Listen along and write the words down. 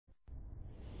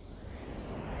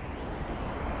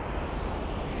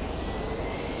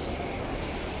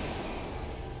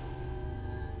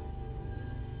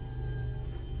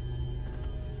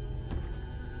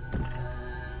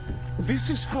This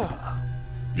is her.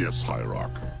 Yes,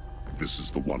 Hierarch. This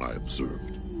is the one I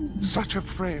observed. Such a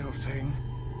frail thing.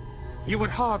 You would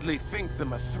hardly think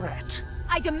them a threat.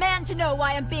 I demand to know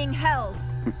why I'm being held.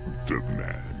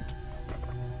 Demand.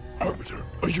 Arbiter,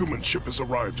 a human ship has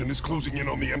arrived and is closing in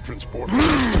on the entrance portal.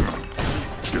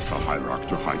 Get the Hierarch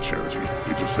to High Charity,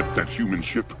 intercept that human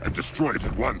ship, and destroy it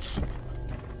at once.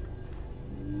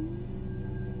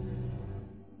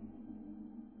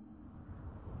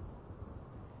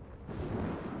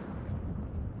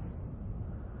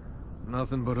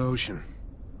 Nothing but ocean.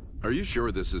 Are you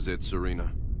sure this is it,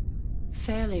 Serena?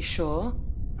 Fairly sure.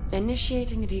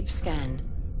 Initiating a deep scan.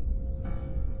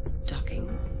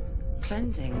 Docking.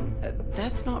 Cleansing.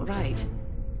 That's not right.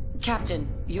 Captain,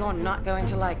 you're not going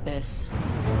to like this.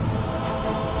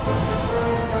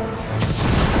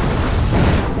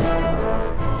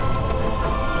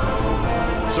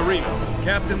 Serena!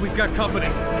 Captain, we've got company.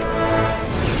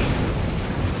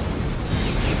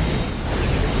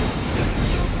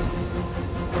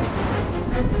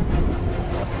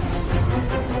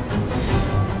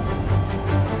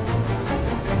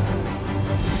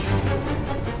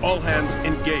 All hands,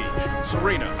 engage.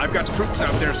 Serena, I've got troops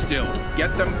out there still.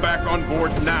 Get them back on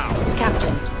board now.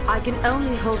 Captain, I can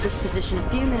only hold this position a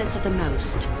few minutes at the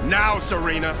most. Now,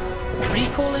 Serena!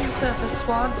 Recalling surface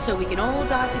squad so we can all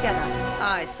die together.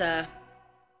 Aye, sir.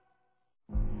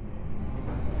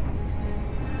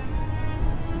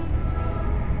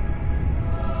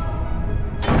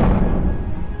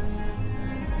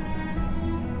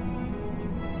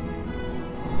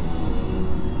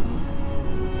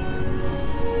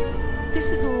 This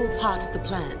is all part of the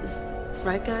plan,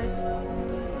 right, guys?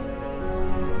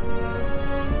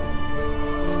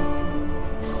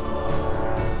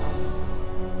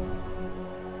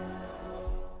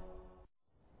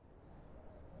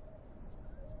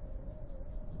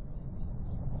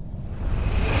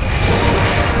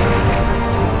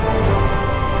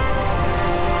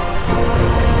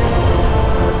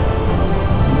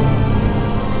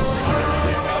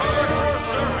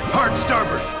 Hard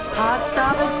starboard! Hard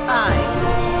starboard, aye.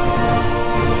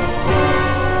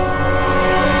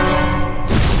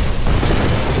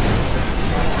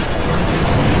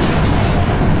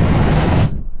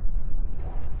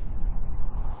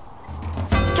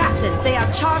 Captain, they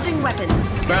are charging weapons.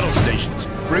 Battle stations,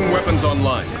 bring weapons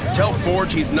online. Tell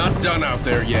Forge he's not done out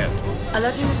there yet.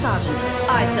 Alerting the sergeant.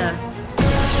 Aye, sir.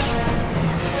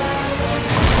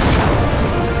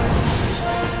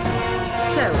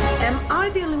 So, am I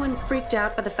the only one freaked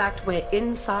out by the fact we're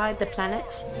inside the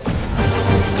planet?